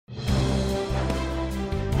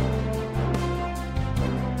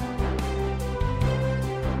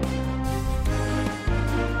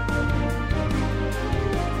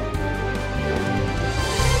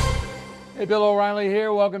Hey, Bill O'Reilly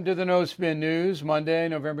here. Welcome to the No Spin News, Monday,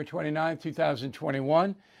 November 29th,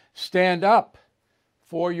 2021. Stand up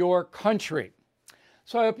for your country.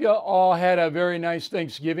 So I hope you all had a very nice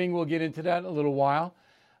Thanksgiving. We'll get into that in a little while.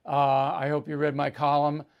 I hope you read my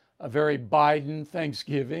column, A Very Biden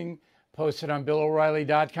Thanksgiving, posted on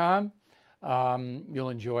BillO'Reilly.com. You'll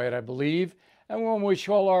enjoy it, I believe. And we want to wish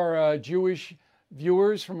all our Jewish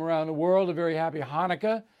viewers from around the world a very happy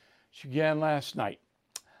Hanukkah, which began last night.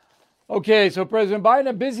 Okay, so President Biden,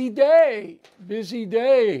 a busy day.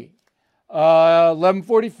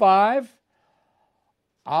 11:45,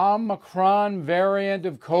 Omicron variant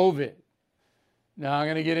of COVID. Now I'm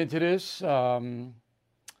going to get into this.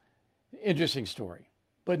 Interesting story,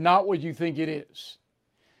 but not what you think it is.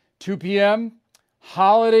 2 p.m.,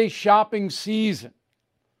 holiday shopping season.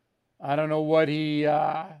 I don't know what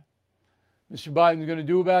Mr. Biden's going to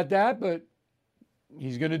do about that, but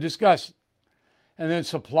he's going to discuss it. And then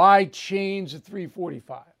supply chains at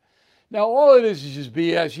 3:45. Now, all of this is just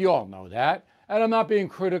BS. You all know that. And I'm not being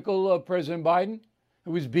critical of President Biden. It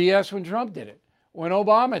was BS when Trump did it, when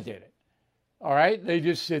Obama did it. All right? They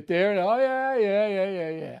just sit there and, oh,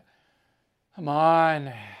 yeah. Come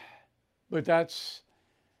on. But that's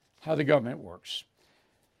how the government works.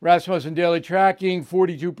 Rasmussen Daily Tracking,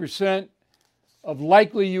 42% of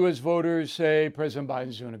likely U.S. voters say President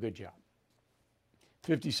Biden's doing a good job.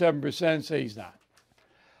 57% say he's not.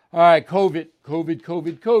 All right, COVID.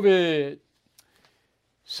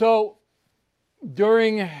 So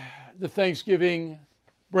during the Thanksgiving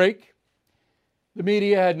break, the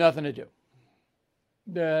media had nothing to do.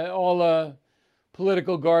 All the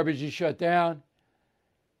political garbage is shut down.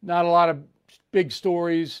 Not a lot of big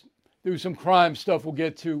stories. There was some crime stuff we'll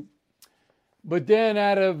get to. But then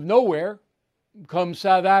out of nowhere comes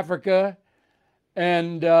South Africa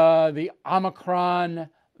and the Omicron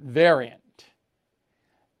variant.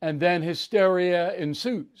 And then hysteria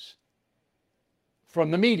ensues from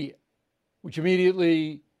the media, which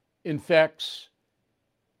immediately infects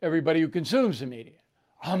everybody who consumes the media.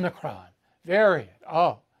 Omicron variant.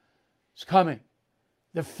 Oh, it's coming.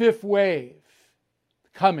 The fifth wave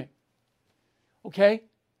coming. Okay?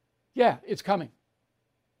 Yeah, it's coming.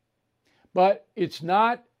 But it's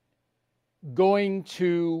not going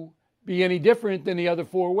to be any different than the other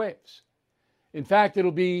four waves. In fact,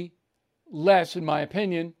 it'll be less, in my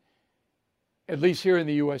opinion, at least here in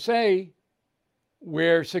the USA,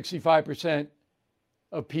 where 65%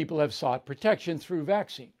 of people have sought protection through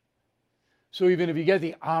vaccine. So even if you get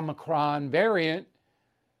the Omicron variant,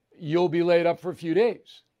 you'll be laid up for a few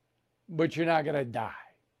days, but you're not going to die.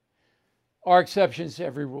 Are exceptions to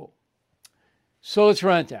every rule. So let's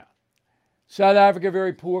run it down. South Africa,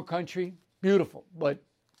 very poor country, beautiful, but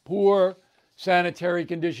poor, sanitary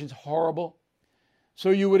conditions, horrible. So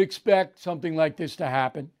you would expect something like this to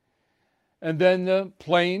happen. And then the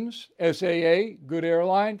planes, SAA, good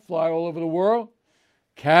airline, fly all over the world.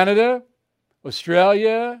 Canada,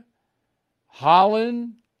 Australia,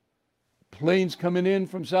 Holland, planes coming in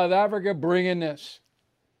from South Africa bringing this.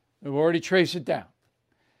 We've already traced it down.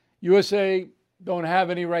 USA don't have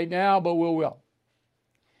any right now, but we will.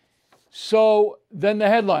 So then the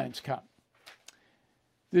headlines come.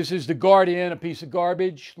 This is The Guardian, a piece of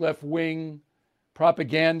garbage, left-wing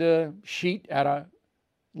propaganda sheet out of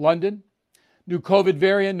London. New COVID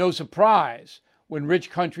variant, no surprise when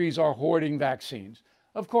rich countries are hoarding vaccines.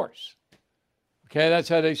 Of course. Okay, that's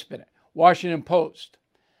how they spin it. Washington Post.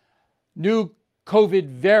 New COVID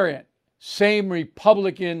variant, same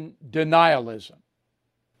Republican denialism.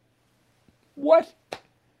 What?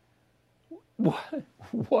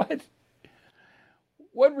 What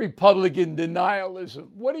Republican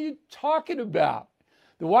denialism? What are you talking about?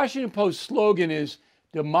 The Washington Post slogan is,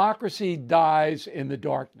 democracy dies in the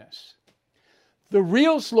darkness. The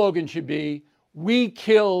real slogan should be, we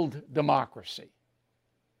killed democracy.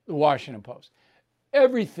 The Washington Post.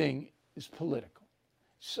 Everything is political.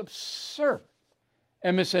 It's absurd.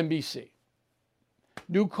 MSNBC.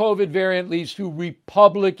 New COVID variant leads to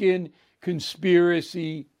Republican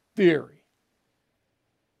conspiracy theory.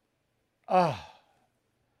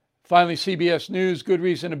 Finally, CBS News, good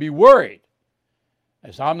reason to be worried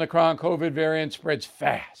as Omicron COVID variant spreads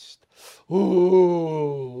fast.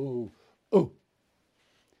 Ooh.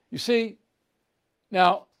 You see,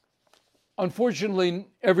 now, unfortunately,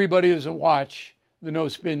 everybody doesn't watch the No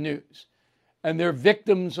Spin News, and they're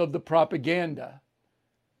victims of the propaganda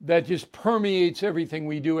that just permeates everything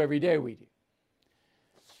we do every day we do.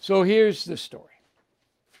 So here's the story.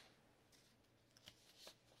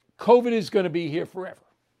 COVID is going to be here forever.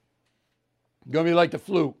 It's going to be like the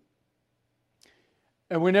flu.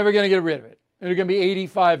 And we're never going to get rid of it. And there are going to be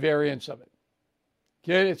 85 variants of it.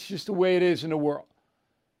 Okay, it's just the way it is in the world.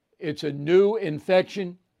 It's a new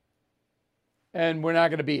infection, and we're not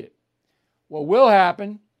going to beat it. What will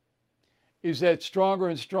happen is that stronger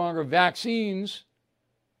and stronger vaccines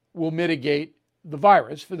will mitigate the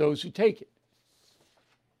virus for those who take it.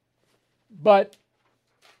 But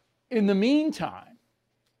in the meantime,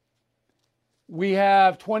 we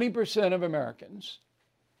have 20% of Americans,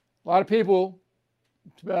 a lot of people,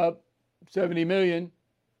 it's about 70 million,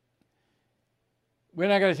 we're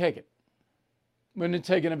not going to take it. We're not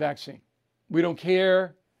taking a vaccine. We don't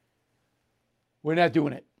care. We're not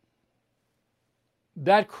doing it.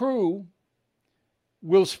 That crew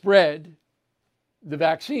will spread the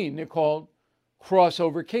vaccine. They're called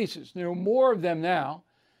crossover cases. There are more of them now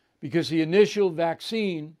because the initial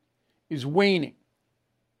vaccine is waning.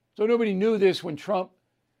 So nobody knew this when Trump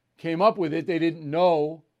came up with it. They didn't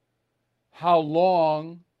know how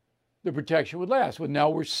long the protection would last. But now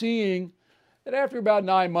we're seeing that after about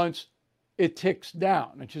 9 months, it ticks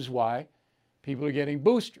down, which is why people are getting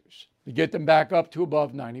boosters to get them back up to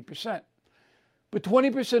above 90%. But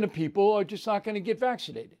 20% of people are just not going to get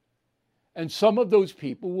vaccinated. And some of those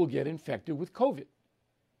people will get infected with COVID,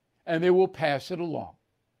 and they will pass it along.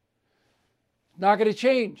 Not going to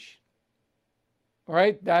change. All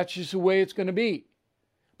right? That's just the way it's going to be.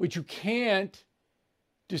 But you can't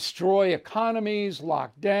destroy economies,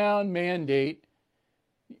 lock down, mandate.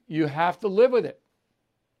 You have to live with it.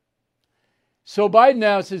 So Biden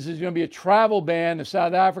now says there's going to be a travel ban to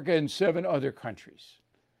South Africa and 7 other countries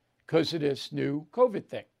because of this new COVID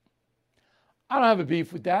thing. I don't have a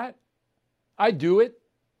beef with that. I do it.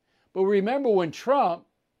 But remember when Trump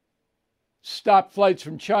stopped flights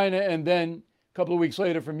from China and then a couple of weeks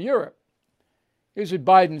later from Europe, here's what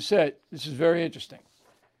Biden said. This is very interesting.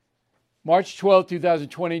 March 12,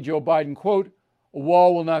 2020, Joe Biden, quote, "A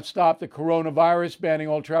wall will not stop the coronavirus. Banning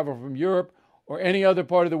all travel from Europe or any other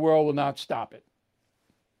part of the world will not stop it."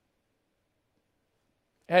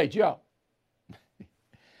 Hey, Joe.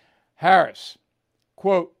 Harris,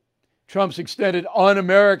 quote, "Trump's extended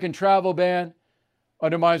un-American travel ban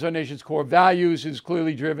undermines our nation's core values, is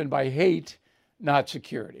clearly driven by hate, not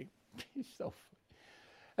security."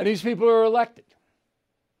 And these people are elected.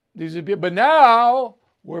 But now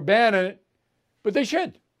we're banning it, but they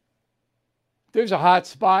should. There's a hot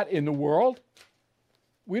spot in the world.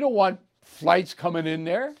 We don't want flights coming in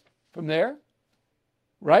there from there,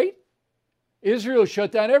 right? Israel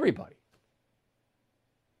shut down everybody.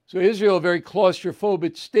 So Israel, a very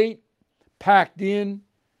claustrophobic state, packed in,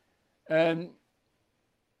 and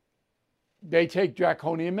they take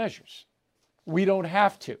draconian measures. We don't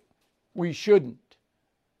have to. We shouldn't.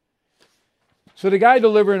 So the guy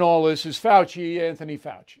delivering all this is Fauci, Anthony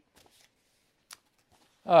Fauci.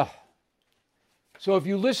 So if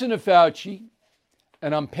you listen to Fauci,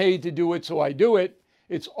 and I'm paid to do it, so I do it,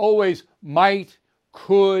 it's always might,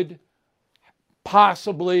 could,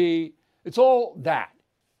 possibly. It's all that.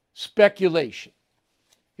 Speculation.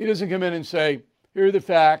 He doesn't come in and say, here are the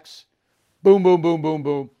facts, boom, boom, boom, boom,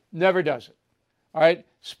 boom. Never does it. All right?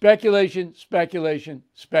 Speculation, speculation,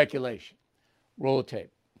 speculation. Roll the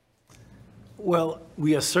tape. Well,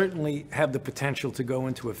 we certainly have the potential to go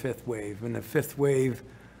into a fifth wave, and the fifth wave,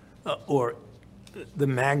 or the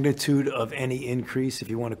magnitude of any increase, if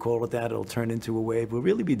you want to call it that, it'll turn into a wave, will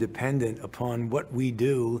really be dependent upon what we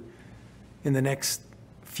do in the next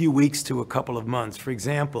few weeks to a couple of months. For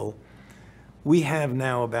example, we have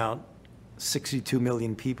now about 62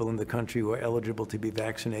 million people in the country who are eligible to be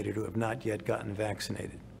vaccinated who have not yet gotten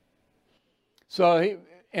vaccinated. So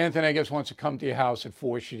Anthony, I guess, wants to come to your house and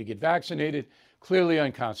force you to get vaccinated. Clearly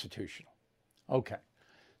unconstitutional. Okay.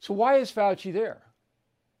 So why is Fauci there?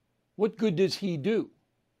 What good does he do?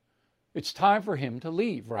 It's time for him to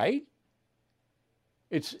leave, right?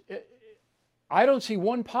 I don't see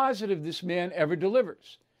one positive this man ever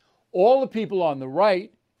delivers. All the people on the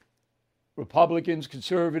right, Republicans,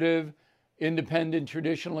 conservative, independent,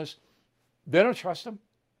 traditionalists, they don't trust him.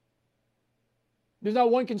 There's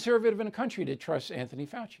not one conservative in the country that trusts Anthony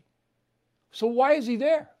Fauci. So why is he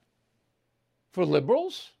there? For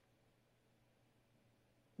liberals?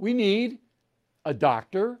 We need a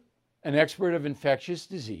doctor, an expert of infectious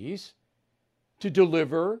disease, to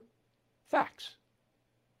deliver facts.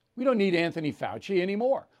 We don't need Anthony Fauci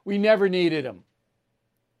anymore. We never needed him.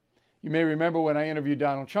 You may remember when I interviewed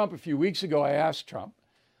Donald Trump a few weeks ago, I asked Trump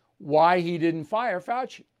why he didn't fire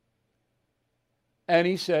Fauci. And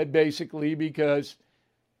he said basically because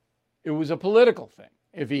it was a political thing.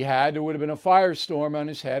 If he had, there would have been a firestorm on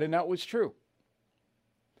his head, and that was true.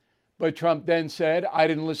 But Trump then said, I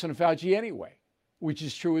didn't listen to Fauci anyway, which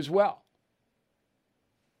is true as well.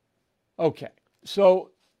 Okay,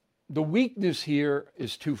 so the weakness here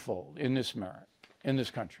is twofold in this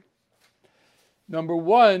country. Number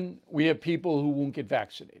one, we have people who won't get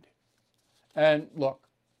vaccinated. And look,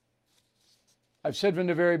 I've said from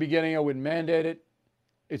the very beginning I wouldn't mandate it.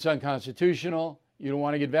 It's unconstitutional. You don't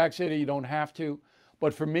want to get vaccinated, you don't have to.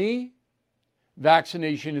 But for me,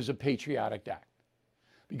 vaccination is a patriotic act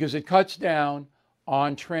because it cuts down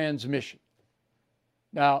on transmission.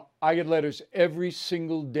 Now, I get letters every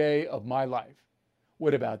single day of my life.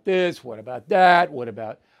 What about this? What about that? What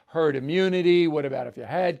about herd immunity? What about if you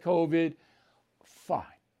had COVID? Fine.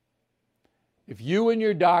 If you and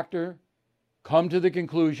your doctor come to the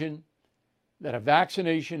conclusion that a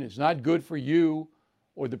vaccination is not good for you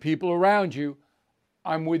or the people around you,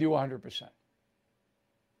 I'm with you 100%.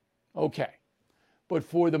 Okay. But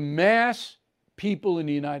for the mass people in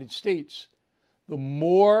the United States, the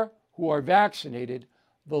more who are vaccinated,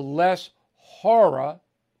 the less horror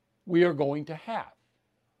we are going to have,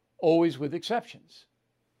 always with exceptions.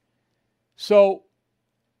 So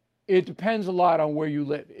it depends a lot on where you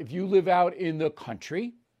live. If you live out in the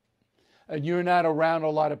country and you're not around a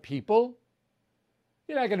lot of people,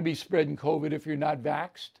 you're not going to be spreading COVID if you're not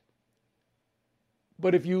vaxxed.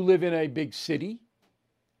 But if you live in a big city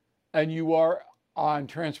and you are on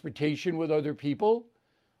transportation with other people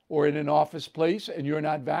or in an office place and you're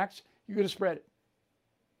not vaxxed, you're going to spread it.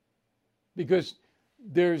 Because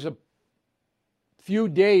there's a few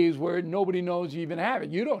days where nobody knows you even have it.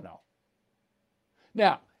 You don't know.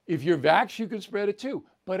 Now, if you're vaxxed, you can spread it too,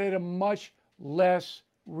 but at a much less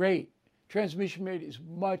rate. Transmission rate is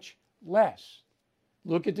much less.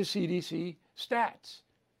 Look at the CDC stats.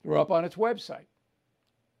 They're up on its website.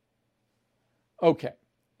 Okay.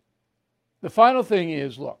 The final thing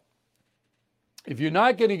is, look, if you're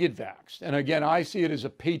not going to get vaxxed, and again, I see it as a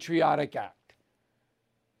patriotic act,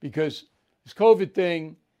 because this COVID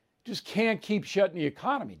thing just can't keep shutting the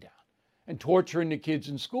economy down and torturing the kids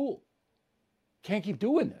in school. Can't keep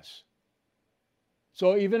doing this.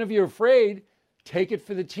 So even if you're afraid, take it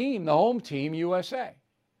for the team, the home team, USA.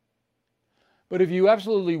 But if you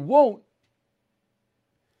absolutely won't,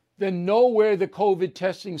 then know where the COVID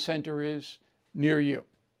testing center is near you.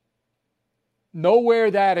 Know where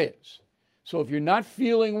that is. So if you're not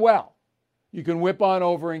feeling well, you can whip on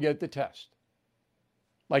over and get the test.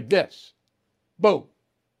 Like this. Boom.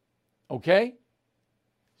 Okay?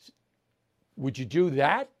 Would you do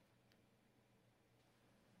that?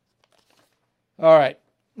 All right.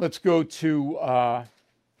 Let's go to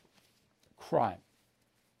crime.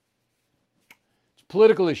 It's a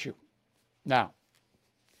political issue. Now,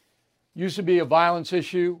 used to be a violence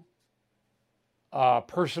issue, a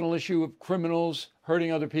personal issue of criminals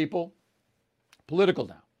hurting other people. Political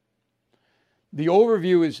now. The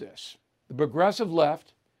overview is this. The progressive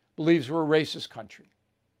left believes we're a racist country.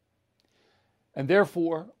 And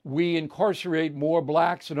therefore, we incarcerate more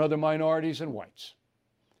blacks and other minorities than whites.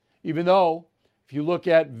 Even though, if you look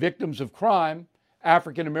at victims of crime,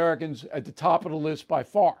 African Americans at the top of the list by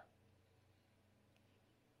far.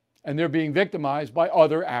 And they're being victimized by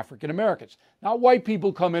other African Americans. Not white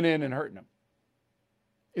people coming in and hurting them.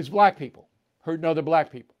 It's black people hurting other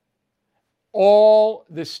black people. All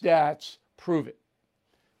the stats prove it.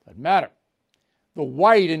 Doesn't matter. The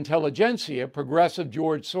white intelligentsia, progressive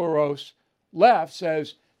George Soros left,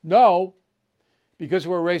 says, no, because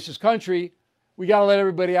we're a racist country, we got to let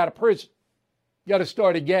everybody out of prison. You got to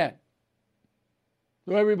start again.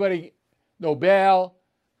 So everybody, no bail,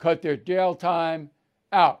 cut their jail time,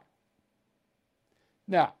 out.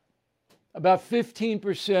 Now, about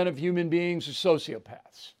 15% of human beings are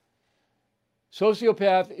sociopaths.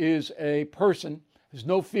 Sociopath is a person who has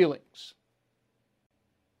no feelings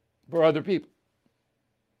for other people.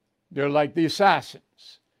 They're like the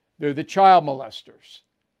assassins. They're the child molesters.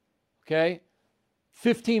 Okay?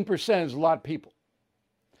 15% is a lot of people.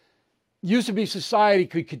 Used to be society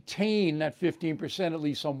could contain that 15% at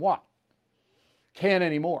least somewhat. Can't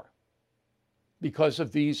anymore because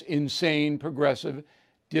of these insane progressive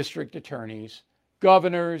district attorneys,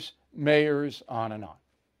 governors, mayors, on and on.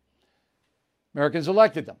 Americans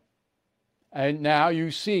elected them. And now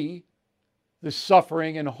you see the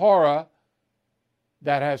suffering and horror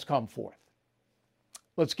that has come forth.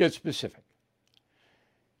 Let's get specific.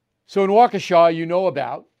 So in Waukesha, you know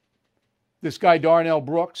about this guy, Darnell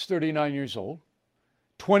Brooks, 39 years old,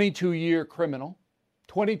 22-year criminal,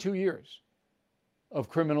 22 years of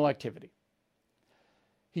criminal activity.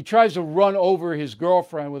 He tries to run over his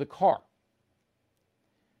girlfriend with a car.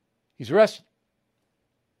 He's arrested.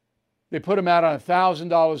 They put him out on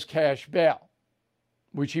 $1,000 cash bail,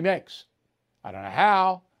 which he makes. I don't know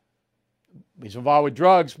how. He's involved with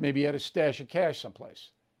drugs. Maybe he had a stash of cash someplace.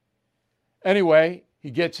 Anyway,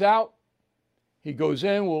 He gets out. He goes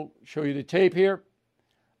in. We'll show you the tape here.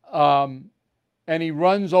 And he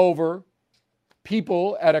runs over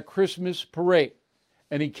people at a Christmas parade.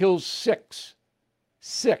 And he kills six,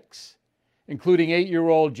 including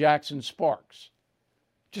 8-year-old Jackson Sparks.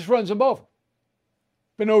 Just runs them over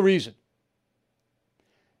for no reason.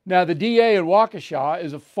 Now, the DA in Waukesha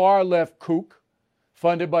is a far-left kook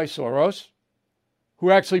funded by Soros, who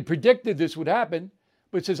actually predicted this would happen,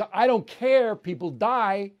 but says, I don't care if people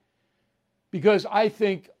die because I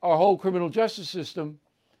think our whole criminal justice system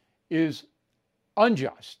is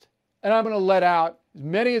unjust. And I'm going to let out as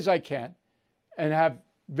many as I can and have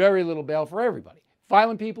very little bail for everybody,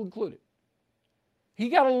 violent people included. He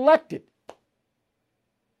got elected.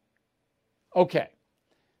 Okay,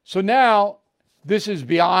 so now this is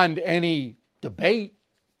beyond any debate,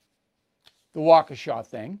 the Waukesha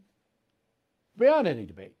thing, beyond any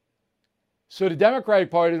debate. So the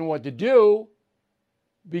Democratic Party didn't know what to do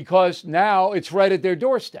because now it's right at their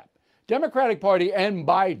doorstep. Democratic Party and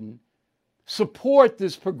Biden support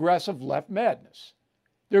this progressive left madness.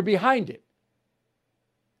 They're behind it.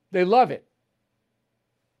 They love it.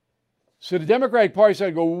 So the Democratic Party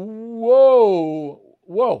started to go,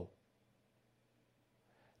 whoa.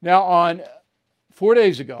 Now, on 4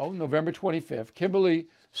 days ago, November 25th, Kimberly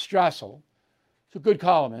Strassel, who's a good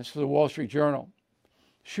columnist for the Wall Street Journal,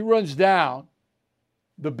 she runs down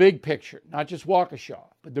the big picture, not just Waukesha,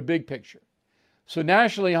 but the big picture. So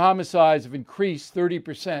nationally, homicides have increased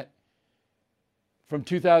 30% from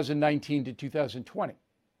 2019 to 2020,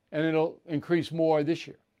 and it'll increase more this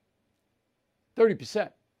year.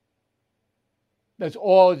 30%. That's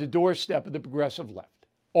all at the doorstep of the progressive left,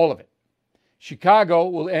 all of it. Chicago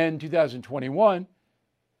will end 2021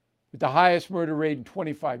 with the highest murder rate in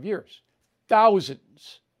 25 years.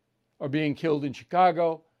 Thousands are being killed in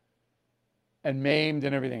Chicago and maimed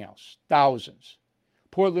and everything else. Thousands.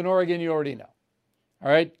 Portland, Oregon, you already know.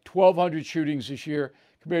 All right, 1,200 shootings this year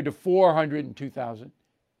compared to 400 in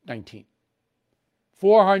 2019.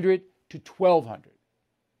 400 to 1,200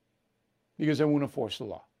 because they won't enforce the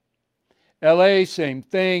law. LA, same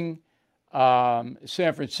thing.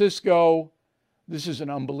 San Francisco, this is an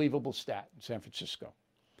unbelievable stat in San Francisco.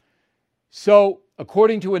 So,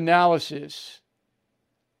 according to analysis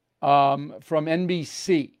from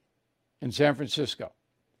NBC in San Francisco,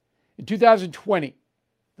 in 2020,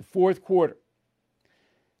 the fourth quarter,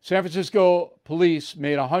 San Francisco police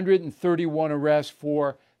made 131 arrests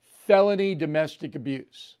for felony domestic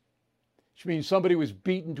abuse, which means somebody was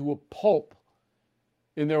beaten to a pulp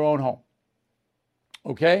in their own home.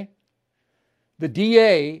 Okay? The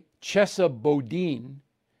DA, Chesa Boudin,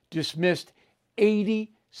 dismissed 86%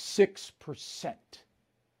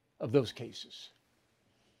 of those cases.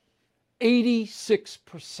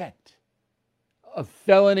 86% of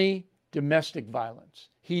felony domestic violence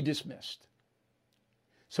he dismissed.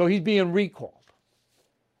 So he's being recalled.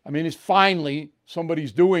 I mean, it's finally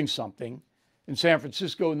somebody's doing something in San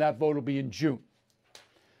Francisco, and that vote will be in June.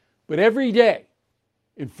 But every day,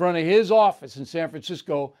 in front of his office in San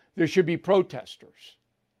Francisco, there should be protesters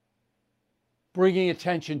bringing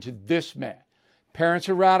attention to this man. Parents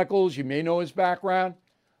are radicals. You may know his background.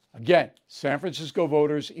 Again, San Francisco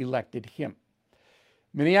voters elected him.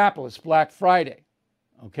 Minneapolis, Black Friday,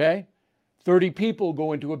 okay? 30 people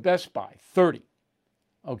go into a Best Buy, 30,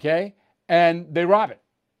 okay? And they rob it.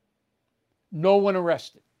 No one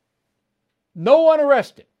arrested. No one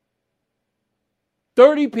arrested.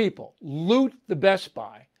 30 people loot the Best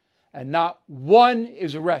Buy, and not one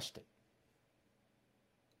is arrested.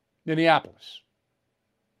 Minneapolis.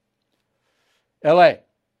 LA.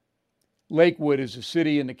 Lakewood is a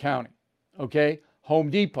city in the county. Okay? Home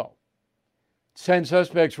Depot. 10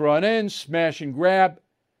 suspects run in, smash and grab,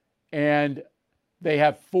 and they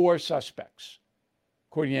have 4 suspects,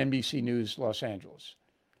 according to NBC News Los Angeles.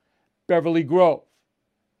 Beverly Grove.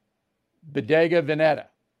 Bodega Veneta.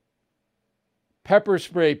 Pepper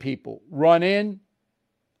spray people run in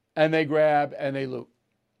and they grab and they loot.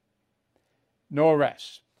 No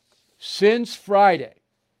arrests. Since Friday,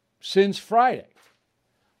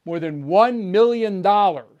 more than $1 million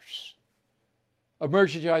of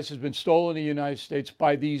merchandise has been stolen in the United States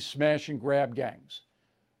by these smash and grab gangs.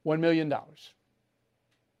 $1 million.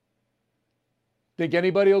 Think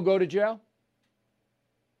anybody will go to jail?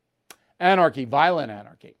 Anarchy, violent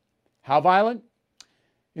anarchy. How violent?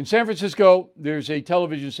 In San Francisco, there's a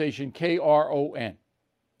television station, KPIX.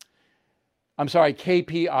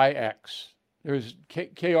 There's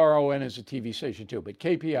KRON is a TV station too, but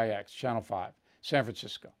KPIX, Channel 5, San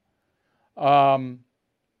Francisco.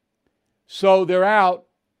 So they're out,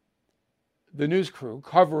 the news crew,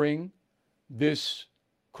 covering this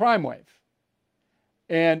crime wave.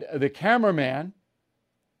 And the cameraman,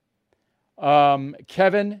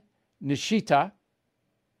 Kevin Nishita,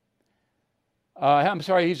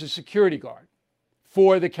 he's a security guard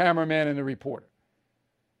for the cameraman and the reporter.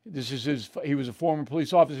 He was a former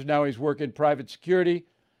police officer. Now he's working private security.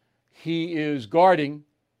 He is guarding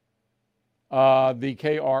the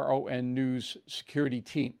KRON News security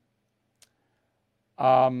team.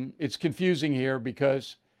 It's confusing here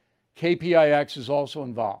because KPIX is also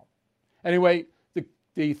involved. Anyway,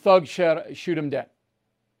 the thugs shoot him dead.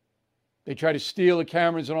 They try to steal the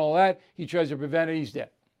cameras and all that. He tries to prevent it. He's dead.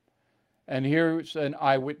 And here's an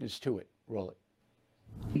eyewitness to it. Roll it.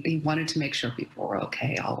 He wanted to make sure people were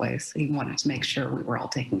okay always. He wanted to make sure we were all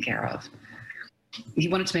taken care of. He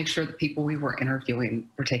wanted to make sure the people we were interviewing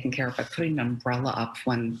were taken care of by putting an umbrella up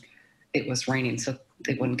when it was raining so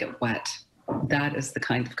they wouldn't get wet. That is the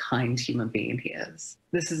kind human being he is.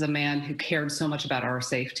 This is a man who cared so much about our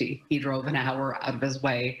safety. He drove an hour out of his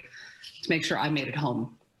way to make sure I made it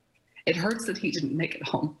home. It hurts that he didn't make it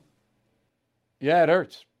home. Yeah, it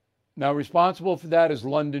hurts. Now, responsible for that is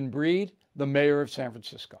London Breed, the mayor of San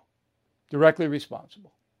Francisco. Directly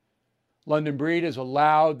responsible. London Breed has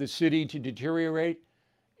allowed the city to deteriorate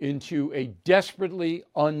into a desperately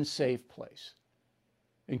unsafe place.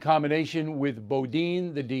 In combination with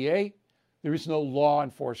Boudin, the DA, there is no law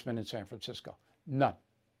enforcement in San Francisco. None.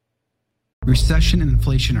 Recession and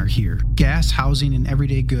inflation are here. Gas, housing, and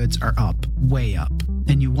everyday goods are up, way up.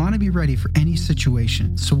 And you want to be ready for any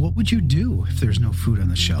situation. So what would you do if there's no food on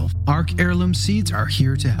the shelf? ARC Heirloom Seeds are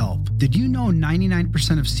here to help. Did you know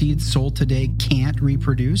 99% of seeds sold today can't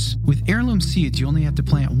reproduce? With Heirloom Seeds, you only have to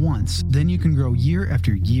plant once. Then you can grow year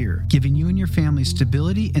after year, giving you and your family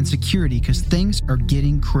stability and security because things are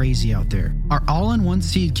getting crazy out there. Our all-in-one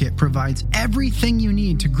seed kit provides everything you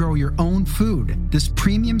need to grow your own food. This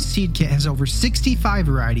premium seed kit has over 65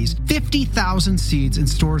 varieties, 50,000 seeds in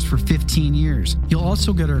stores for 15 years. You'll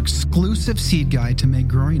also get our exclusive seed guide to make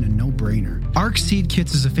growing a no-brainer. ARC Seed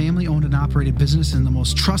Kits is a family-owned and operated business and the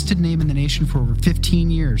most trusted name in the nation for over 15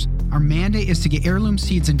 years. Our mandate is to get heirloom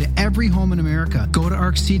seeds into every home in America. Go to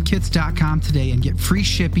arcseedkits.com today and get free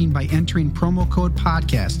shipping by entering promo code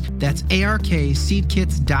podcast. That's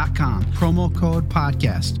ARKseedkits.com, promo code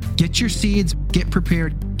podcast. Get your seeds, get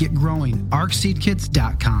prepared, get growing.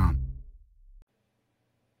 arcseedkits.com.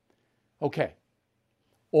 Okay.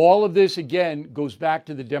 All of this, again, goes back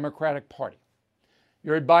to the Democratic Party.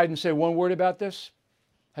 You heard Biden say one word about this?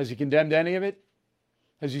 Has he condemned any of it?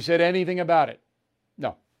 Has he said anything about it?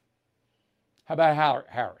 No. How about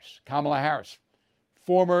Harris, Kamala Harris,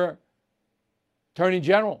 former Attorney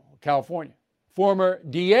General of California, former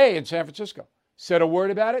DA in San Francisco, said a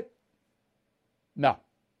word about it? No.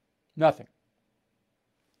 Nothing.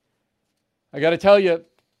 I got to tell you,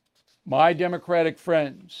 my Democratic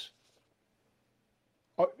friends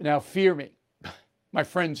now fear me. My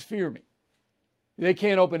friends fear me. They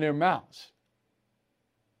can't open their mouths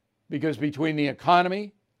because between the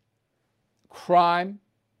economy, crime,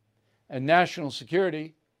 and national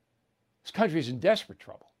security, this country's in desperate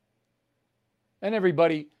trouble. And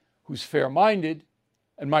everybody who's fair-minded,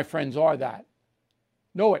 and my friends are that,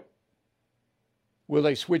 know it. Will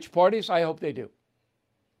they switch parties? I hope they do.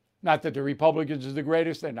 Not that the Republicans are the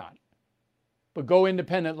greatest, they're not. But go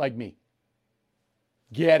independent like me.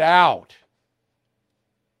 Get out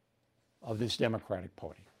of this Democratic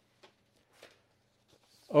Party.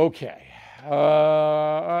 Okay.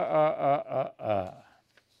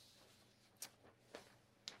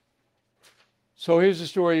 So here's a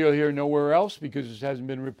story you'll hear nowhere else because it hasn't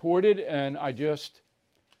been reported, and I just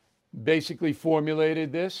basically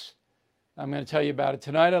formulated this. I'm going to tell you about it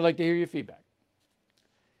tonight. I'd like to hear your feedback.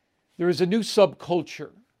 There is a new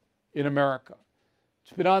subculture in America.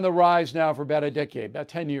 It's been on the rise now for about a decade, about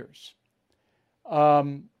 10 years.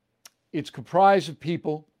 It's comprised of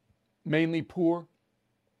people, mainly poor,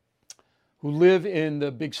 who live in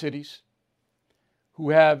the big cities, who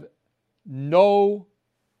have no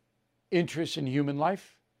interest in human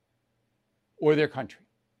life or their country.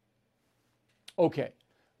 Okay,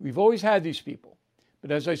 we've always had these people,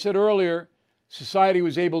 but as I said earlier, society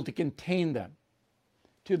was able to contain them,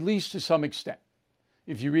 to at least to some extent.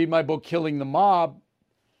 If you read my book, Killing the Mob,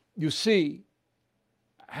 you see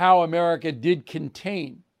how America did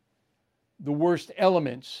contain the worst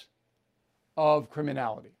elements of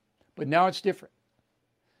criminality. But now it's different.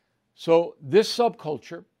 So this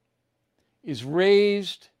subculture is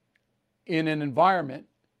raised in an environment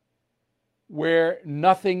where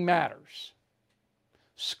nothing matters.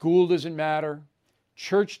 School doesn't matter.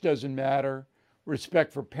 Church doesn't matter.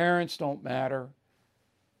 Respect for parents don't matter.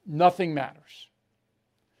 Nothing matters.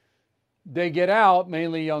 They get out,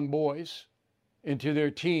 mainly young boys, into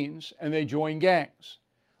their teens and they join gangs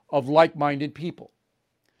of like-minded people.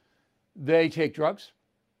 They take drugs.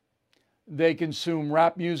 They consume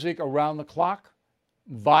rap music around the clock,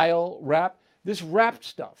 vile rap. This rap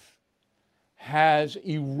stuff has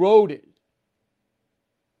eroded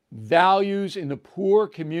values in the poor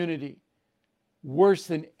community worse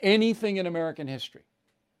than anything in American history.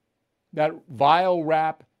 That vile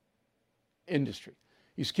rap industry.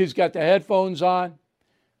 These kids got the headphones on.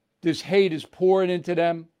 This hate is pouring into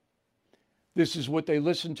them. This is what they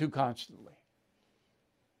listen to constantly.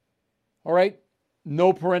 All right?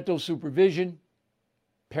 No parental supervision.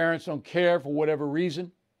 Parents don't care for whatever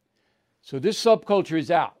reason. So this subculture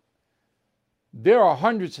is out. There are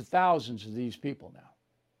hundreds of thousands of these people now.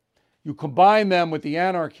 You combine them with the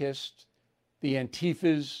anarchists, the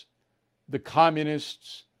Antifas, the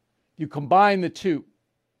communists. You combine the two,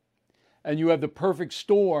 and you have the perfect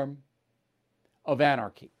storm of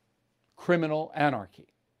anarchy, criminal anarchy.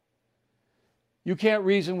 You can't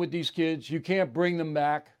reason with these kids. You can't bring them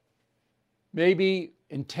back. Maybe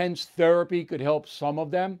intense therapy could help some of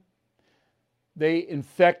them. They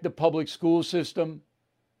infect the public school system.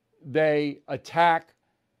 They attack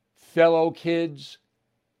fellow kids.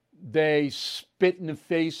 They spit in the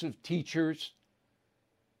face of teachers.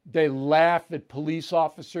 They laugh at police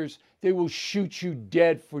officers. They will shoot you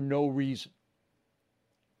dead for no reason.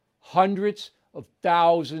 Hundreds of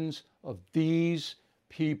thousands of these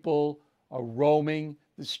people are roaming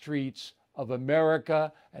the streets of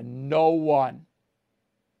America, and no one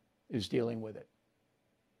is dealing with it.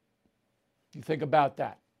 You think about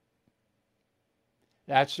that.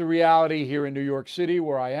 That's the reality here in New York City,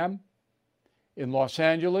 where I am, in Los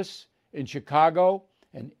Angeles, in Chicago,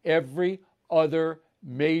 and every other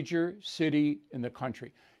major city in the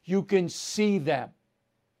country. You can see them.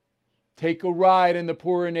 Take a ride in the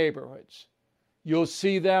poorer neighborhoods. You'll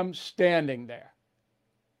see them standing there.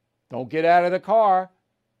 Don't get out of the car.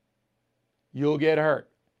 You'll get hurt,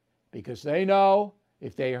 because they know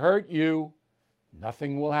if they hurt you,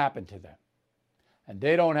 nothing will happen to them. And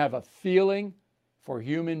they don't have a feeling for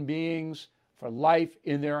human beings, for life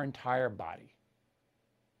in their entire body.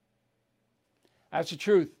 That's the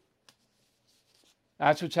truth.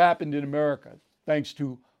 That's what's happened in America, thanks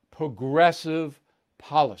to progressive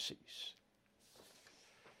policies.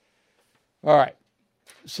 All right.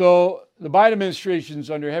 So the Biden administration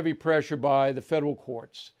is under heavy pressure by the federal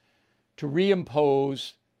courts to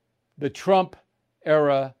reimpose the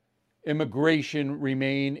Trump-era immigration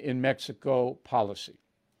remain in Mexico policy.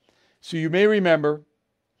 So you may remember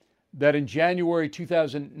that in January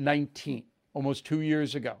 2019, almost 2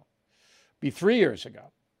 years ago, be 3 years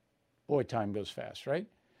ago, boy, time goes fast, right?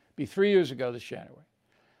 Be 3 years ago this January,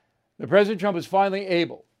 the President Trump was finally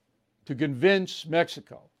able to convince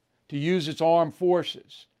Mexico to use its armed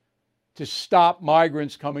forces to stop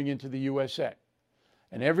migrants coming into the USA.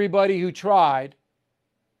 And everybody who tried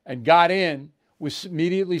and got in was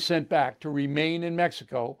immediately sent back to remain in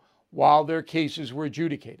Mexico while their cases were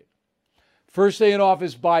adjudicated. First day in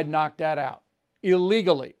office, Biden knocked that out,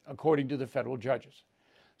 illegally, according to the federal judges.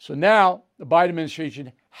 So now the Biden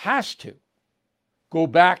administration has to go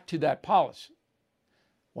back to that policy.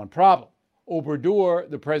 One problem, Obrador,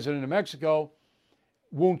 the president of Mexico,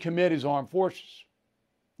 won't commit his armed forces.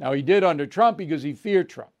 Now, he did under Trump because he feared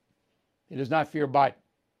Trump. He does not fear Biden.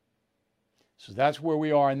 So that's where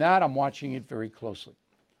we are in that. I'm watching it very closely.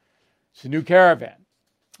 It's a new caravan.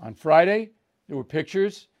 On Friday, there were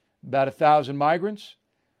pictures, about 1,000 migrants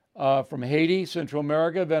from Haiti, Central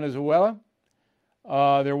America, Venezuela.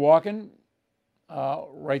 They're walking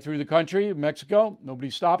right through the country, Mexico.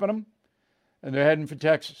 Nobody's stopping them. And they're heading for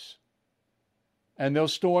Texas. And they'll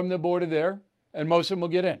storm the border there, and most of them will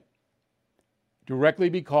get in, directly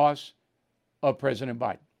because of President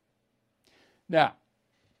Biden. Now,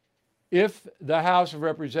 if the House of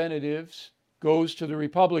Representatives goes to the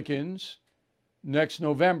Republicans next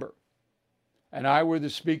November, and I were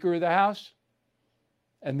the Speaker of the House,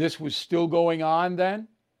 and this was still going on then,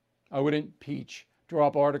 I would draw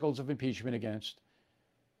up articles of impeachment against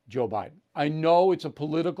Joe Biden. I know it's a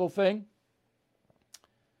political thing,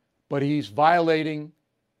 but he's violating,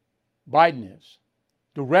 Biden is,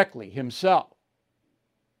 directly himself,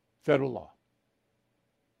 federal law,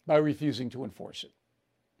 by refusing to enforce it.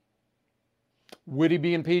 Would he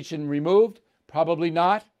be impeached and removed? Probably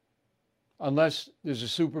not, unless there's a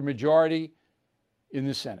supermajority in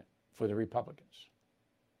the Senate for the Republicans.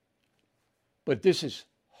 But this is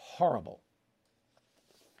horrible.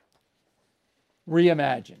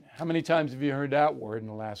 Reimagine. How many times have you heard that word in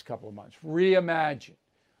the last couple of months? Reimagine.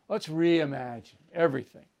 Let's reimagine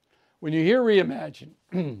everything. When you hear reimagine,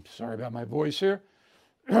 sorry about my voice here,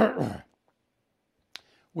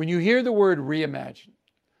 When you hear the word reimagine,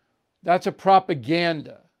 that's a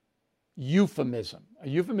propaganda euphemism. A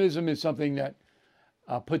euphemism is something that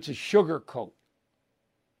puts a sugar coat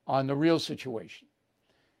on the real situation.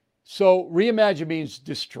 So reimagine means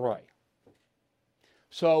destroy.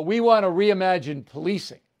 So we want to reimagine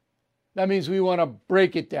policing. That means we want to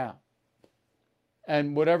break it down.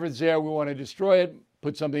 And whatever's there, we want to destroy it,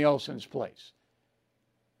 put something else in its place.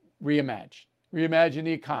 Reimagine. Reimagine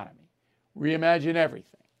the economy. Reimagine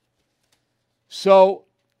everything. So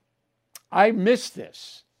I missed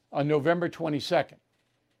this on November 22nd.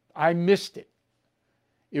 I missed it.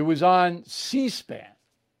 It was on C-SPAN.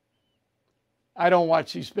 I don't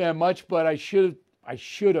watch C-SPAN much, but I should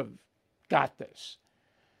have got this.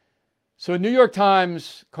 So a New York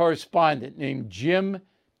Times correspondent named Jim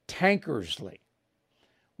Tankersley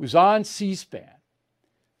was on C-SPAN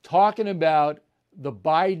talking about the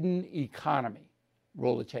Biden economy.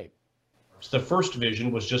 Roll the tape. The first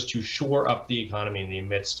vision was just to shore up the economy in the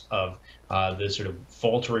midst of the sort of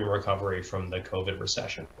faltering recovery from the COVID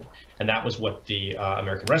recession. And that was what the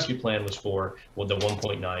American Rescue Plan was for, with the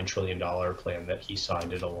 $1.9 trillion plan that he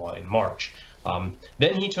signed into law in March.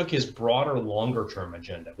 Then he took his broader, longer-term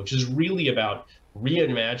agenda, which is really about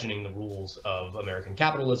reimagining the rules of American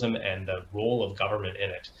capitalism and the role of government in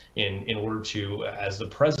it in order to, as the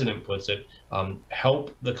president puts it,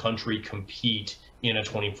 help the country compete in a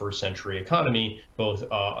 21st century economy, both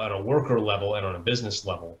on a worker level and on a business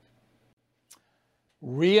level.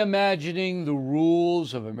 Reimagining the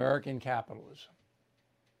rules of American capitalism.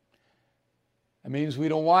 That means we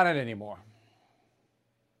don't want it anymore.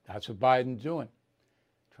 That's what Biden's doing,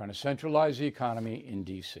 trying to centralize the economy in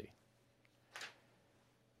D.C.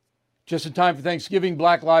 Just in time for Thanksgiving,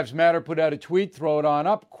 Black Lives Matter put out a tweet, throw it on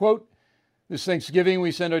up, quote, "This Thanksgiving,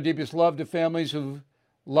 we send our deepest love to families whose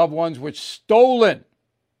loved ones were stolen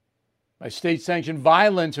by state-sanctioned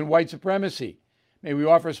violence and white supremacy. May we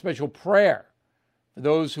offer a special prayer for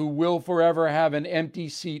those who will forever have an empty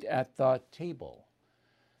seat at the table."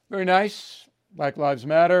 Very nice. Black Lives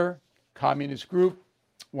Matter, communist group,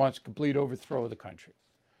 wants complete overthrow of the country.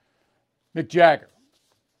 Mick Jagger.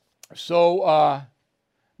 So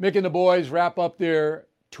Mick and the boys wrap up their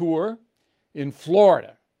tour in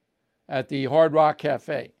Florida at the Hard Rock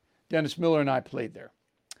Cafe. Dennis Miller and I played there.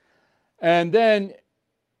 And then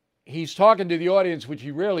he's talking to the audience, which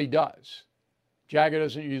he rarely does. Jagger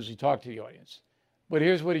doesn't usually talk to the audience. But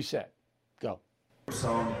here's what he said. Go.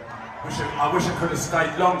 So I wish I could have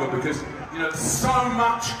stayed longer because, you know, there's so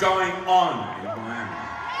much going on in Miami.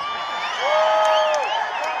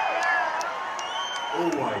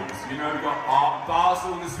 Always, you know, we've got Art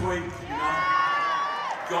Basel this week, you know.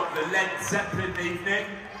 Got the Led Zeppelin evening.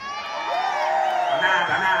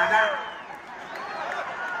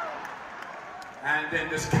 And then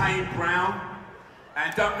there's Kane Brown.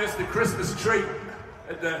 And don't miss the Christmas treat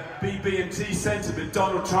at the BB&T Centre with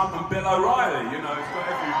Donald Trump and Bill O'Reilly. You know, it's got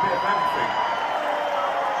every bit of everything.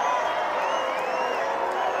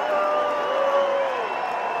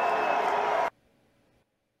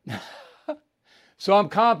 So I'm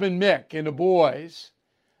comping Mick and the boys,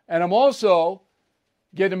 and I'm also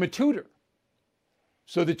getting him a tutor.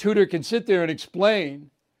 So the tutor can sit there and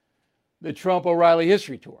explain the Trump O'Reilly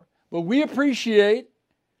history tour. But we appreciate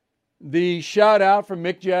the shout out from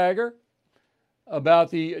Mick Jagger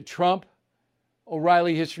about the Trump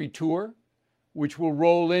O'Reilly history tour, which will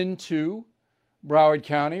roll into Broward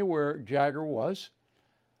County, where Jagger was,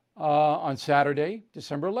 on Saturday,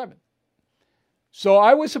 December 11th. So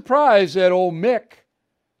I was surprised that old Mick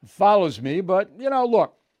follows me, but, you know,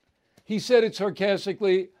 look, he said it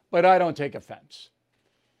sarcastically, but I don't take offense.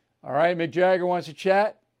 All right, Mick Jagger wants to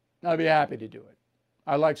chat, I'll be happy to do it.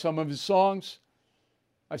 I like some of his songs.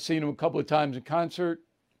 I've seen him a couple of times in concert.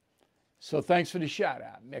 So thanks for the shout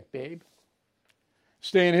out, Mick, babe.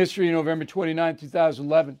 Stay in history, November 29,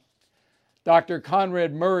 2011. Dr.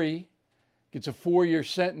 Conrad Murray gets a 4-year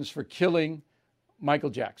sentence for killing Michael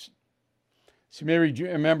Jackson. So you may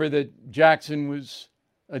remember that Jackson was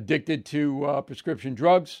addicted to prescription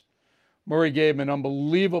drugs. Murray gave him an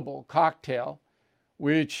unbelievable cocktail,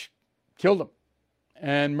 which killed him.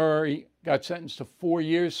 And Murray got sentenced to 4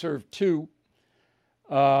 years, served 2.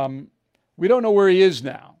 We don't know where he is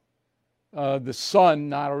now. The Sun,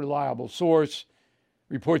 not a reliable source,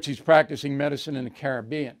 reports he's practicing medicine in the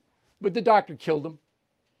Caribbean. But the doctor killed him.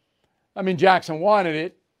 I mean, Jackson wanted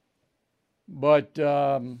it, but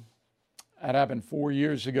that happened 4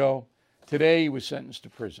 years ago. Today, he was sentenced to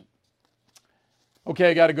prison. Okay,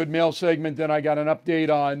 I got a good mail segment. Then I got an update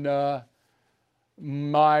on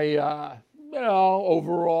my,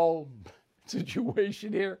 overall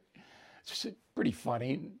situation here. It's pretty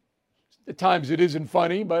funny. At times it isn't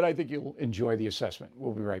funny, but I think you'll enjoy the assessment.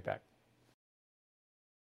 We'll be right back.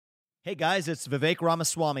 Hey guys, it's Vivek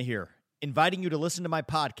Ramaswamy here, inviting you to listen to my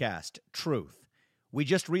podcast, Truth. We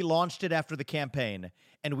just relaunched it after the campaign,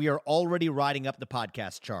 and we are already riding up the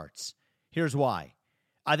podcast charts. Here's why.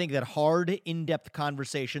 I think that hard, in-depth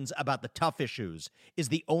conversations about the tough issues is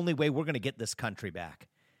the only way we're going to get this country back.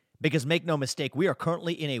 Because make no mistake, we are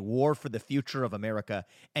currently in a war for the future of America,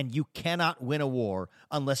 and you cannot win a war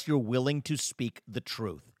unless you're willing to speak the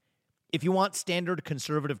truth. If you want standard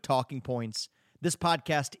conservative talking points, this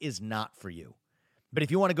podcast is not for you. But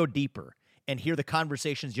if you want to go deeper and hear the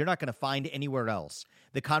conversations you're not going to find anywhere else,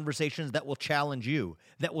 the conversations that will challenge you,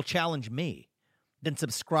 that will challenge me, then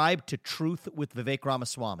subscribe to Truth with Vivek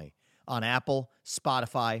Ramaswamy on Apple,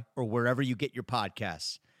 Spotify, or wherever you get your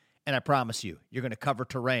podcasts. And I promise you, you're going to cover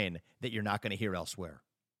terrain that you're not going to hear elsewhere.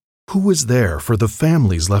 Who is there for the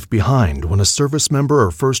families left behind when a service member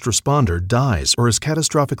or first responder dies or is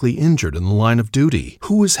catastrophically injured in the line of duty?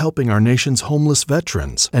 Who is helping our nation's homeless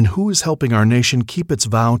veterans? And who is helping our nation keep its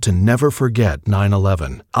vow to never forget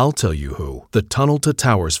 9/11? I'll tell you who. The Tunnel to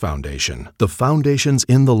Towers Foundation. The foundation's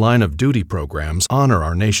In the Line of Duty programs honor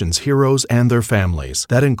our nation's heroes and their families.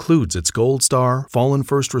 That includes its Gold Star, Fallen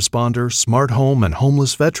First Responder, Smart Home, and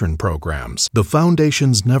Homeless Veteran programs. The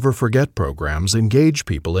foundation's Never Forget programs engage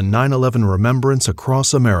people in 9/11 remembrance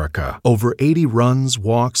across America. Over 80 runs,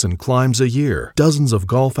 walks, and climbs a year, dozens of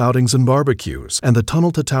golf outings and barbecues, and the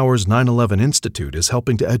Tunnel to Towers 9/11 Institute is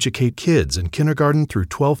helping to educate kids in kindergarten through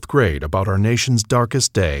 12th grade about our nation's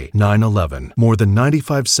darkest day, 9/11. More than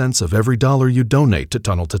 95 cents of every dollar you donate to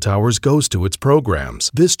Tunnel to Towers goes to its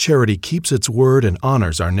programs. This charity keeps its word and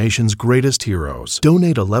honors our nation's greatest heroes.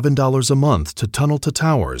 Donate $11 a month to Tunnel to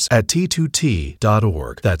Towers at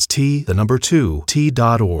T2T.org. That's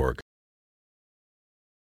T2T.org.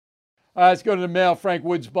 Let's go to the mail. Frank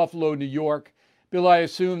Woods, Buffalo, New York. Bill, I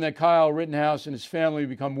assume that Kyle Rittenhouse and his family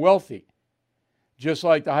become wealthy, just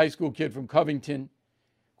like the high school kid from Covington.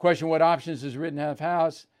 Question, what options does Rittenhouse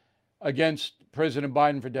have against President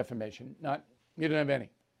Biden for defamation? He didn't have any.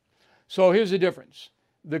 So here's the difference.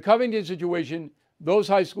 The Covington situation, those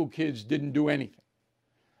high school kids didn't do anything.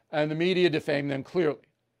 And the media defamed them clearly.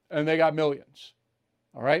 And they got millions.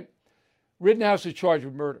 All right? Rittenhouse is charged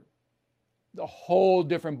with murder. The whole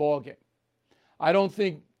different ballgame. I don't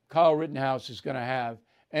think Kyle Rittenhouse is going to have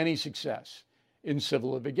any success in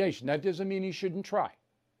civil litigation. That doesn't mean he shouldn't try.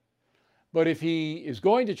 But if he is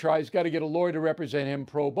going to try, he's got to get a lawyer to represent him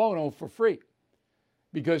pro bono for free.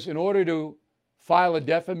 Because in order to file a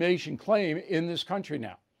defamation claim in this country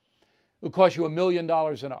now, it'll cost you $1 million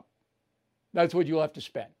and up. That's what you'll have to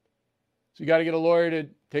spend. So you got to get a lawyer to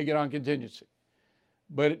take it on contingency.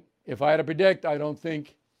 But if I had to predict, I don't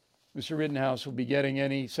think Mr. Rittenhouse will be getting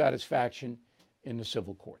any satisfaction in the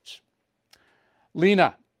civil courts.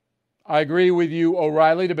 Lena, I agree with you,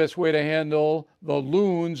 O'Reilly. The best way to handle the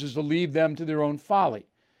loons is to leave them to their own folly.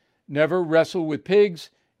 Never wrestle with pigs.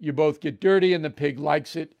 You both get dirty and the pig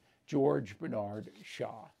likes it. George Bernard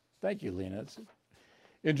Shaw. Thank you, Lena. That's an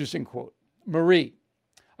interesting quote. Marie,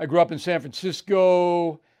 I grew up in San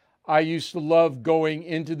Francisco. I used to love going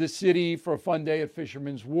into the city for a fun day at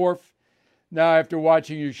Fisherman's Wharf. Now, after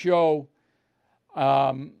watching your show,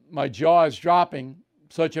 my jaw is dropping.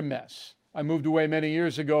 Such a mess. I moved away many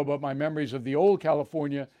years ago, but my memories of the old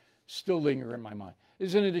California still linger in my mind.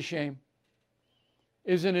 Isn't it a shame?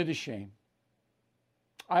 Isn't it a shame?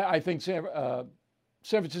 I think San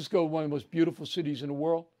Francisco is one of the most beautiful cities in the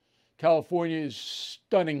world. California is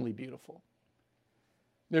stunningly beautiful.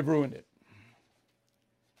 They've ruined it.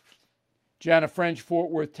 Jana French, Fort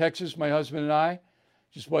Worth, Texas. My husband and I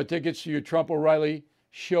just bought tickets to your Trump O'Reilly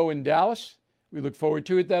show in Dallas. We look forward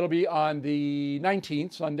to it. That'll be on the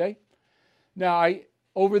 19th, Sunday. Now,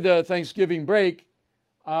 over the Thanksgiving break,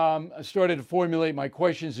 I started to formulate my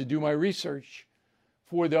questions to do my research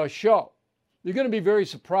for the show. You're going to be very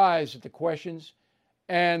surprised at the questions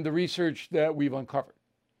and the research that we've uncovered.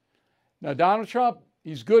 Now, Donald Trump,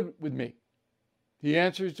 he's good with me. He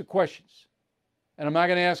answers the questions. And I'm not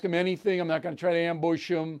going to ask him anything. I'm not going to try to ambush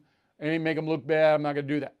him and make him look bad. I'm not going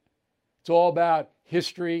to do that. It's all about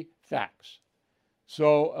history, facts.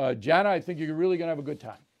 So, Jana, I think you're really going to have a good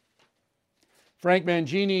time. Frank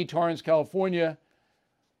Mangini, Torrance, California.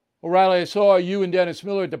 O'Reilly, I saw you and Dennis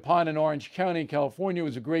Miller at the Pond in Orange County, California. It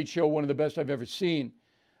was a great show, one of the best I've ever seen.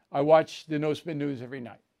 I watch the No Spin News every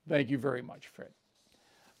night. Thank you very much, Fred.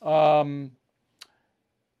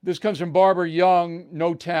 This comes from Barbara Young,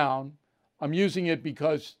 No Town. I'm using it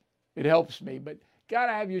because it helps me, but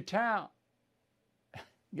gotta have your town.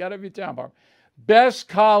 Gotta have your town, Barbara. Best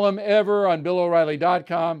column ever on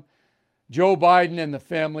BillO'Reilly.com. Joe Biden and the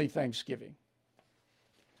Family Thanksgiving.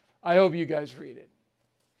 I hope you guys read it.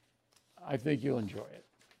 I think you'll enjoy it.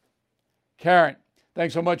 Karen,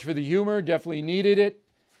 thanks so much for the humor. Definitely needed it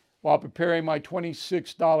while preparing my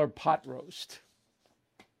 $26 pot roast.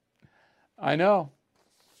 I know.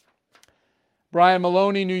 Brian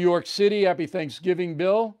Maloney, New York City. Happy Thanksgiving,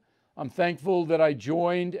 Bill. I'm thankful that I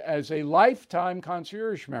joined as a lifetime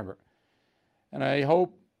concierge member, and I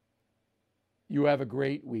hope you have a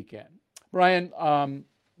great weekend. Brian,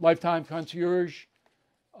 lifetime concierge,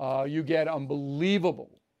 you get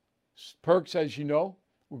unbelievable perks, as you know.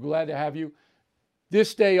 We're glad to have you.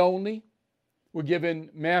 This day only, we're giving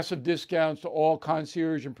massive discounts to all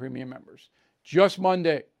concierge and premium members. Just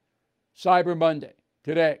Monday, Cyber Monday,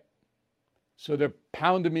 today. So they're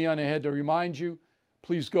pounding me on the head to remind you,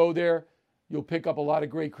 please go there. You'll pick up a lot of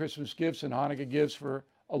great Christmas gifts and Hanukkah gifts for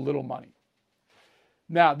a little money.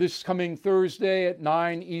 Now, this coming Thursday at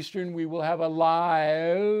 9 Eastern, we will have a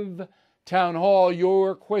live town hall.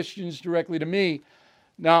 Your questions directly to me.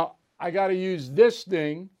 Now, I got to use this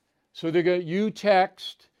thing. So they get you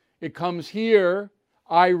text. It comes here.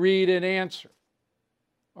 I read and answer.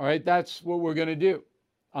 All right, that's what we're going to do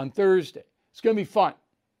on Thursday. It's going to be fun.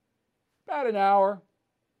 About an hour.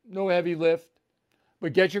 No heavy lift.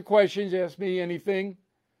 But get your questions. Ask me anything.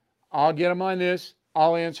 I'll get them on this.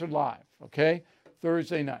 I'll answer live. Okay?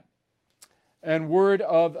 Thursday night. And word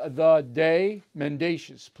of the day,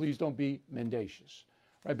 mendacious. Please don't be mendacious.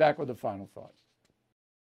 Right back with the final thought.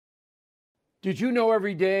 Did you know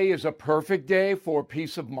every day is a perfect day for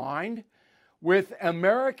peace of mind? With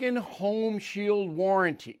American Home Shield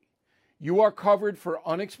Warranty, you are covered for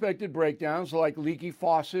unexpected breakdowns like leaky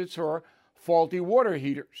faucets or faulty water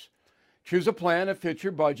heaters. Choose a plan that fits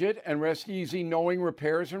your budget and rest easy knowing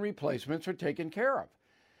repairs and replacements are taken care of.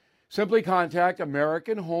 Simply contact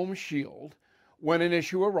American Home Shield when an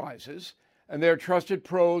issue arises, and their trusted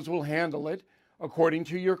pros will handle it according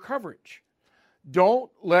to your coverage. Don't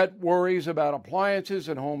let worries about appliances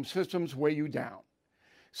and home systems weigh you down.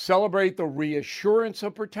 Celebrate the reassurance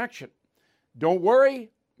of protection. Don't worry,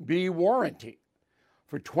 be warranty.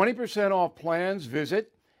 For 20% off plans,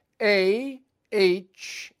 visit ahs.com/bill.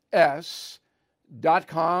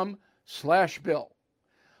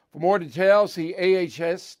 For more details, see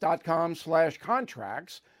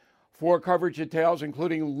ahs.com/contracts for coverage details,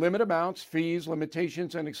 including limit amounts, fees,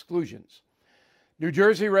 limitations, and exclusions. New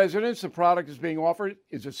Jersey residents, the product is being offered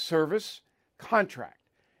is a service contract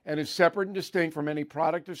and is separate and distinct from any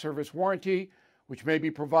product or service warranty, which may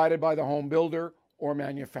be provided by the home builder or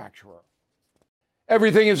manufacturer.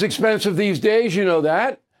 Everything is expensive these days, you know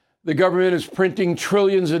that. The government is printing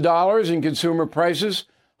trillions of dollars and consumer prices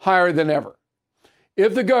higher than ever.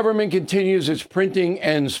 If the government continues its printing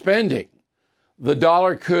and spending, the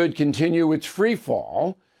dollar could continue its free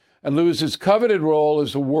fall and lose its coveted role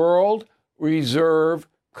as the world reserve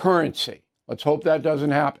currency. Let's hope that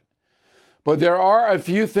doesn't happen. But there are a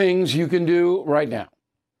few things you can do right now.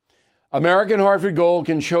 American Hartford Gold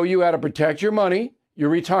can show you how to protect your money, your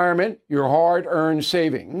retirement, your hard-earned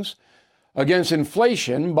savings against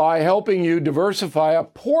inflation by helping you diversify a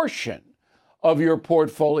portion of your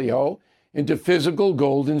portfolio into physical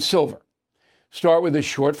gold and silver. Start with a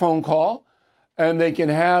short phone call, and they can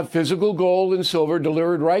have physical gold and silver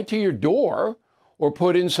delivered right to your door or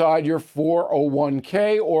put inside your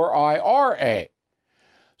 401k or IRA.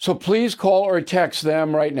 So please call or text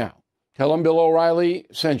them right now. Tell them Bill O'Reilly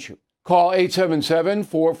sent you. Call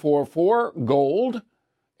 877-444-GOLD,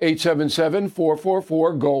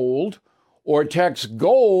 877-444-GOLD, or text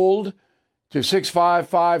GOLD to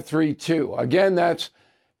 65532. Again, that's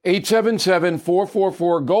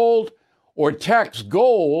 877-444-GOLD, or text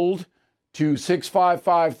GOLD to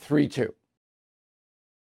 65532.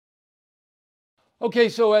 Okay,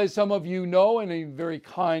 so as some of you know, and in very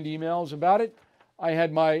kind emails about it, I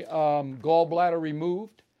had my gallbladder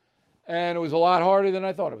removed, and it was a lot harder than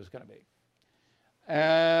I thought it was going to be.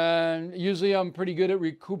 And usually I'm pretty good at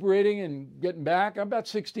recuperating and getting back. I'm about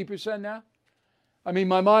 60% now. I mean,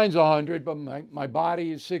 my mind's 100, but my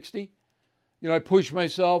body is 60. You know, I push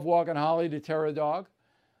myself walking Holly to terror a dog,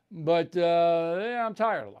 but yeah, I'm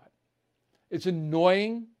tired a lot. It's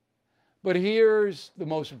annoying, but here's the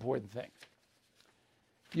most important thing.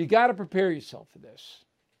 You got to prepare yourself for this.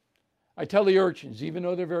 I tell the urchins, even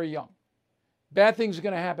though they're very young, bad things are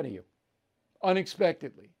going to happen to you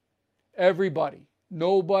unexpectedly. Everybody,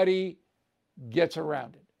 nobody gets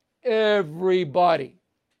around it. Everybody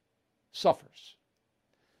suffers.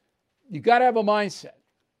 You got to have a mindset.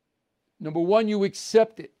 Number one, you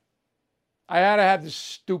accept it. I had to have this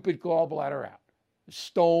stupid gallbladder out. The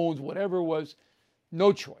stones, whatever it was,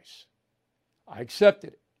 no choice. I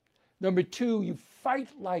accepted it. Number two, you fight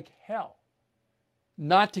like hell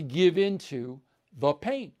not to give into the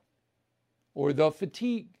pain or the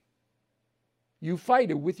fatigue. You fight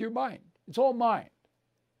it with your mind. It's all mind.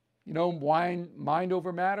 You know, mind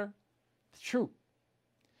over matter. It's true.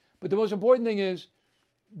 But the most important thing is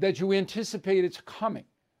that you anticipate it's coming.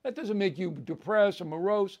 That doesn't make you depressed or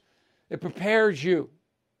morose. It prepares you.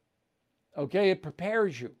 Okay? It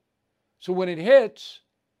prepares you. So when it hits,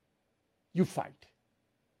 you fight.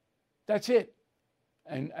 That's it.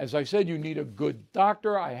 And as I said, you need a good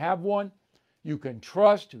doctor. I have one you can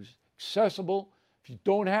trust, who's accessible. If you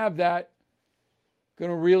don't have that,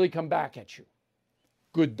 going to really come back at you.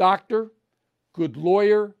 Good doctor, good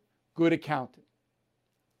lawyer, good accountant.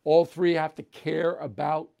 All three have to care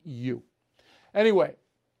about you. Anyway,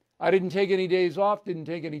 I didn't take any days off, didn't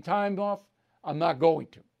take any time off. I'm not going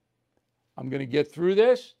to. I'm going to get through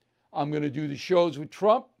this. I'm going to do the shows with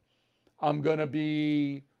Trump. I'm going to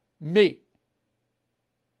be me.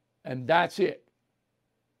 And that's it.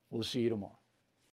 We'll see you tomorrow.